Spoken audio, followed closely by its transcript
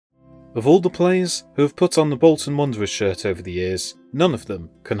Of all the players who have put on the Bolton Wanderers shirt over the years, none of them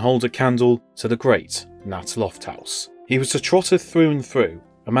can hold a candle to the great Nat Lofthouse. He was a trotter through and through,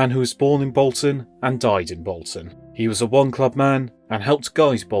 a man who was born in Bolton and died in Bolton. He was a one-club man and helped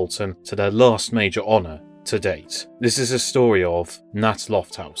guide Bolton to their last major honour to date. This is a story of Nat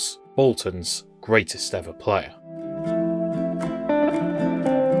Lofthouse, Bolton's greatest ever player.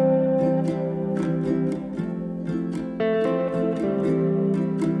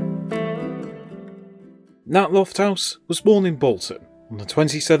 Nat Lofthouse was born in Bolton on the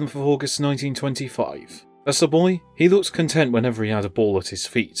 27th of August 1925. As a boy, he looked content whenever he had a ball at his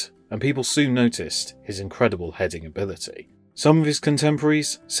feet, and people soon noticed his incredible heading ability. Some of his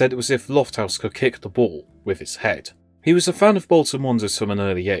contemporaries said it was as if Lofthouse could kick the ball with his head. He was a fan of Bolton Wanderers from an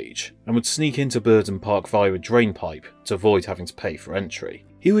early age, and would sneak into Bolton Park via a drain pipe to avoid having to pay for entry.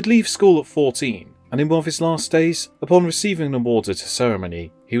 He would leave school at 14, and in one of his last days, upon receiving an award at a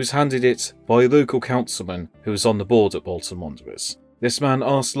ceremony, he was handed it by a local councilman who was on the board at Bolton Wanderers. This man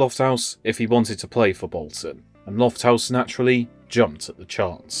asked Lofthouse if he wanted to play for Bolton, and Lofthouse naturally jumped at the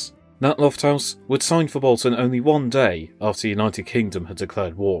chance. Nat Lofthouse would sign for Bolton only one day after the United Kingdom had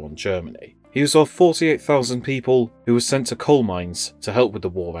declared war on Germany. He was of 48,000 people who were sent to coal mines to help with the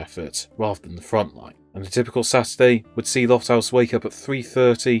war effort rather than the front line. And a typical Saturday would see Lofthouse wake up at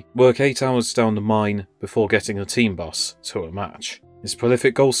 3:30, work 8 hours down the mine before getting a team bus to a match. His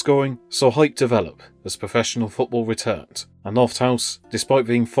prolific goal scoring saw hype develop as professional football returned, and Lofthouse, despite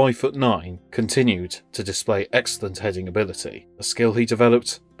being 5'9", continued to display excellent heading ability, a skill he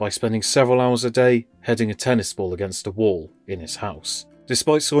developed by spending several hours a day heading a tennis ball against a wall in his house.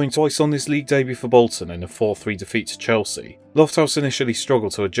 Despite scoring twice on his league debut for Bolton in a 4-3 defeat to Chelsea, Lofthouse initially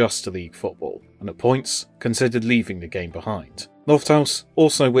struggled to adjust to league football, and at points considered leaving the game behind. Lofthouse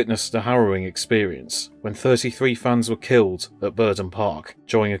also witnessed a harrowing experience when 33 fans were killed at Bolton Park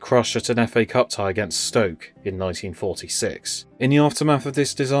during a crush at an FA Cup tie against Stoke in 1946. In the aftermath of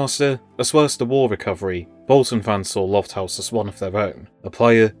this disaster, as well as the war recovery, Bolton fans saw Lofthouse as one of their own, a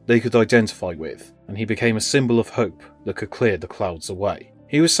player they could identify with, and he became a symbol of hope that could clear the clouds away.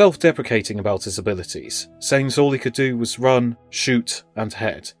 He was self-deprecating about his abilities, saying that all he could do was run, shoot and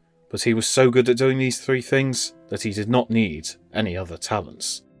head, but he was so good at doing these three things that he did not need any other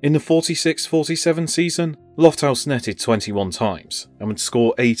talents. In the 46-47 season, Lofthouse netted 21 times and would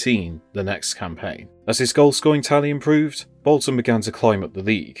score 18 the next campaign. As his goal-scoring tally improved, Bolton began to climb up the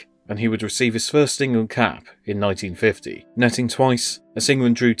league, and he would receive his first England cap in 1950, netting twice as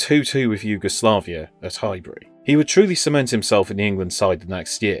England drew 2-2 with Yugoslavia at Highbury. He would truly cement himself in the England side the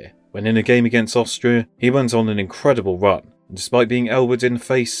next year, when in a game against Austria, he went on an incredible run, and despite being elbowed in the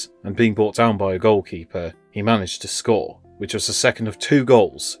face and being brought down by a goalkeeper, he managed to score, which was the second of 2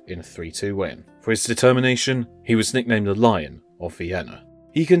 goals in a 3-2 win. For his determination, he was nicknamed the Lion of Vienna.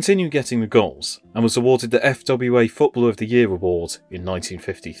 He continued getting the goals, and was awarded the FWA Footballer of the Year award in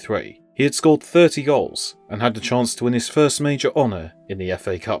 1953. He had scored 30 goals, and had the chance to win his first major honour in the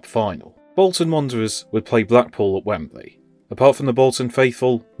FA Cup final. Bolton Wanderers would play Blackpool at Wembley. Apart from the Bolton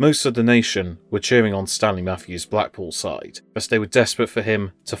faithful, most of the nation were cheering on Stanley Matthews' Blackpool side, as they were desperate for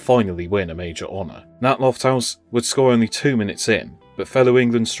him to finally win a major honour. Nat Lofthouse would score only 2 minutes in, but fellow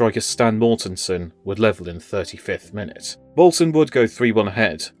England striker Stan Mortensen would level in the 35th minute. Bolton would go 3-1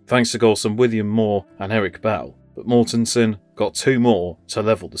 ahead, thanks to goals from William Moore and Eric Bell, but Mortensen got 2 more to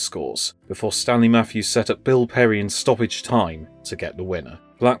level the scores, before Stanley Matthews set up Bill Perry in stoppage time to get the winner.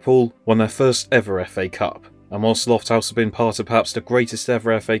 Blackpool won their first ever FA Cup, and whilst Lofthouse had been part of perhaps the greatest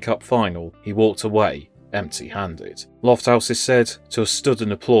ever FA Cup final, he walked away empty-handed. Lofthouse is said to have stood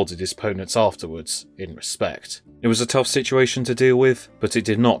and applauded his opponents afterwards in respect. It was a tough situation to deal with, but it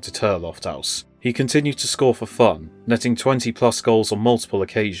did not deter Lofthouse. He continued to score for fun, netting 20+ goals on multiple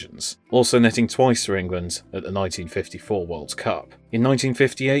occasions, also netting twice for England at the 1954 World Cup. In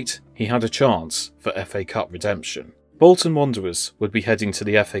 1958, he had a chance for FA Cup redemption. Bolton Wanderers would be heading to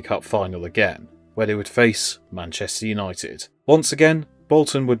the FA Cup final again, where they would face Manchester United. Once again,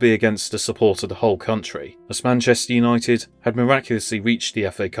 Bolton would be against the support of the whole country, as Manchester United had miraculously reached the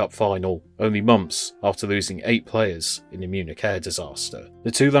FA Cup final only months after losing 8 players in the Munich air disaster.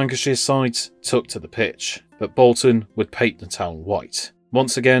 The 2 Lancashire sides took to the pitch, but Bolton would paint the town white.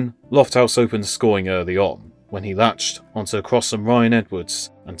 Once again, Lofthouse opened scoring early on, when he latched onto a cross from Ryan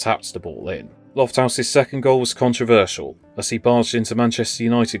Edwards and tapped the ball in. Lofthouse's second goal was controversial, as he barged into Manchester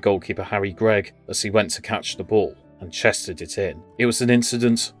United goalkeeper Harry Gregg as he went to catch the ball, and chested it in. It was an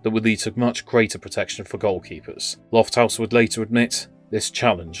incident that would lead to much greater protection for goalkeepers. Lofthouse would later admit this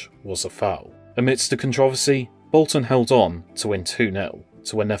challenge was a foul. Amidst the controversy, Bolton held on to win 2-0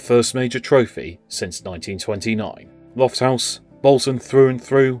 to win their first major trophy since 1929. Lofthouse Bolton through and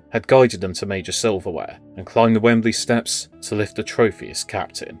through had guided them to major silverware and climbed the Wembley steps to lift the trophy as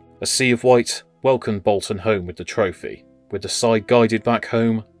captain. A sea of white welcomed Bolton home with the trophy, with the side guided back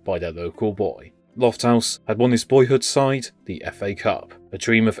home by their local boy. Lofthouse had won his boyhood side the FA Cup, a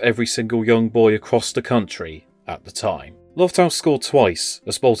dream of every single young boy across the country at the time. Lofthouse scored twice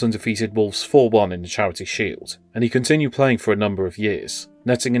as Bolton defeated Wolves 4-1 in the Charity Shield, and he continued playing for a number of years,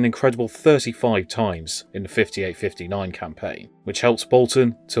 netting an incredible 35 times in the 58-59 campaign, which helped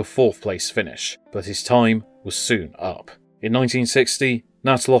Bolton to a 4th place finish, but his time was soon up. In 1960,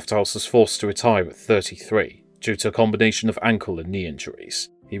 Nat Lofthouse was forced to retire at 33 due to a combination of ankle and knee injuries.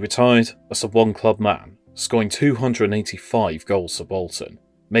 He retired as a one-club man, scoring 285 goals for Bolton,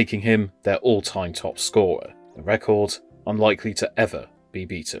 making him their all-time top scorer, a record unlikely to ever be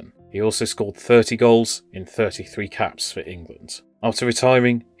beaten. He also scored 30 goals in 33 caps for England. After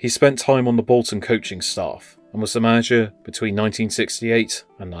retiring, he spent time on the Bolton coaching staff and was the manager between 1968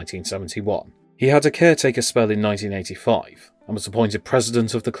 and 1971. He had a caretaker spell in 1985 and was appointed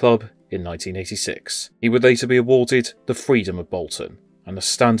president of the club in 1986. He would later be awarded the Freedom of Bolton, and the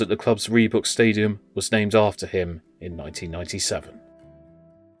stand at the club's Reebok Stadium was named after him in 1997.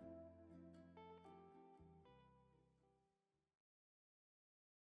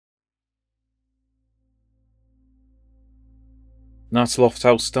 Nat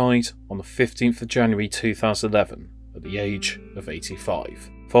Lofthouse died on the 15th of January 2011 at the age of 85.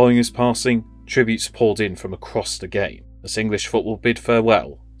 Following his passing, tributes poured in from across the game as English football bid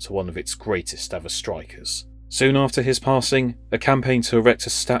farewell to one of its greatest ever strikers. Soon after his passing, a campaign to erect a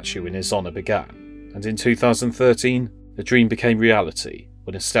statue in his honour began, and in 2013, the dream became reality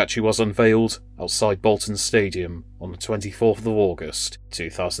when a statue was unveiled outside Bolton Stadium on the 24th of August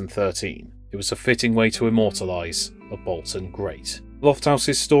 2013. It was a fitting way to immortalise a Bolton great.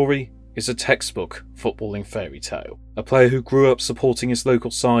 Lofthouse's story is a textbook footballing fairy tale. A player who grew up supporting his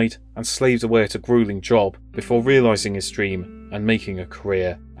local side and slaved away at a gruelling job before realising his dream and making a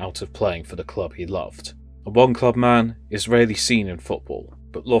career out of playing for the club he loved. A one-club man is rarely seen in football,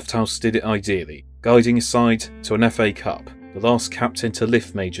 but Lofthouse did it ideally, guiding his side to an FA Cup, the last captain to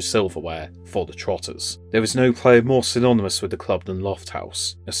lift major silverware for the Trotters. There is no player more synonymous with the club than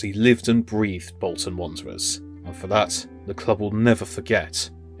Lofthouse, as he lived and breathed Bolton Wanderers, and for that, the club will never forget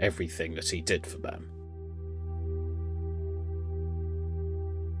everything that he did for them.